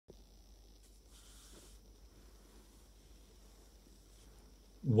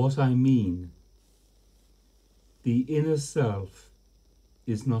What I mean, the inner self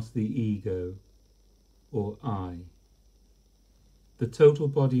is not the ego or I. The total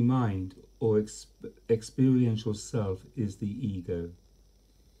body-mind or experiential self is the ego,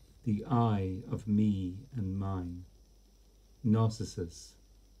 the I of me and mine, narcissus.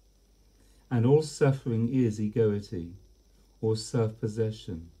 And all suffering is egoity or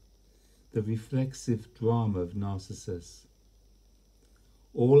self-possession, the reflexive drama of narcissus.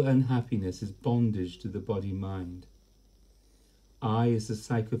 All unhappiness is bondage to the body-mind. I is the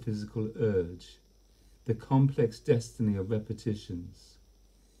psychophysical urge, the complex destiny of repetitions,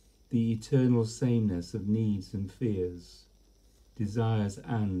 the eternal sameness of needs and fears, desires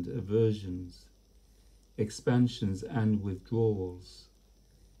and aversions, expansions and withdrawals,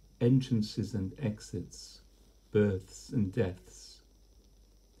 entrances and exits, births and deaths.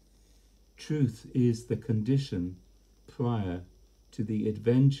 Truth is the condition prior to the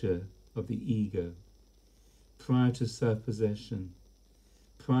adventure of the ego, prior to self-possession,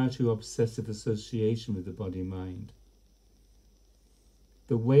 prior to obsessive association with the body-mind.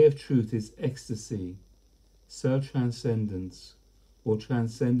 The way of truth is ecstasy, self-transcendence, or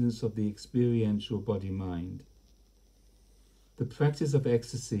transcendence of the experiential body-mind. The practice of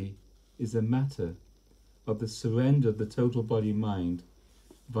ecstasy is a matter of the surrender of the total body-mind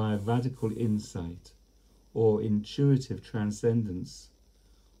via radical insight or intuitive transcendence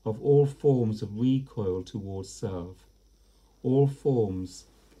of all forms of recoil towards self, all forms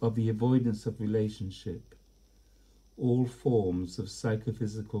of the avoidance of relationship, all forms of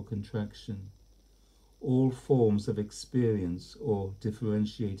psychophysical contraction, all forms of experience or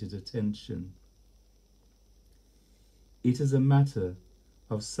differentiated attention. It is a matter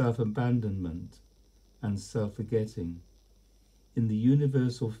of self-abandonment and self-forgetting in the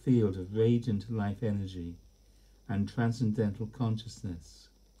universal field of radiant life energy and transcendental consciousness.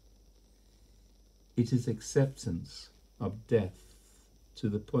 It is acceptance of death to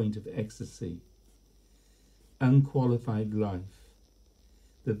the point of ecstasy, unqualified life,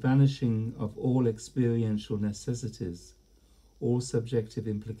 the vanishing of all experiential necessities, all subjective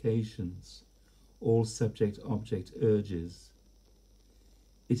implications, all subject-object urges.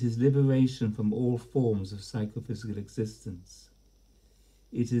 It is liberation from all forms of psychophysical existence.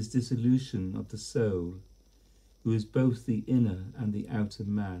 It is dissolution of the soul, who is both the inner and the outer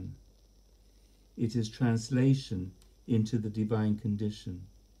man. It is translation into the divine condition.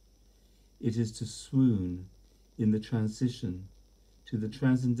 It is to swoon in the transition to the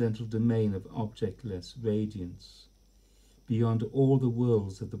transcendental domain of objectless radiance, beyond all the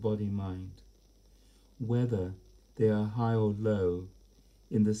worlds of the body-mind, whether they are high or low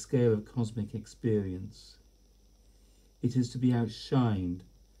in the scale of cosmic experience. It is to be outshined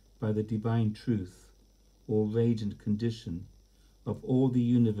by the divine truth or radiant condition of all the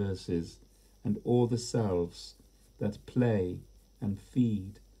universes and all the selves that play and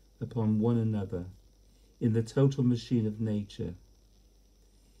feed upon one another in the total machine of nature.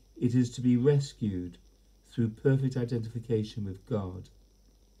 It is to be rescued through perfect identification with God.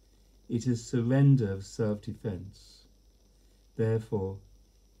 It is surrender of self-defense. Therefore,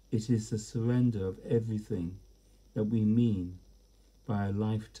 it is the surrender of everything that we mean by a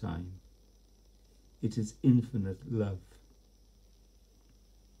lifetime. It is infinite love.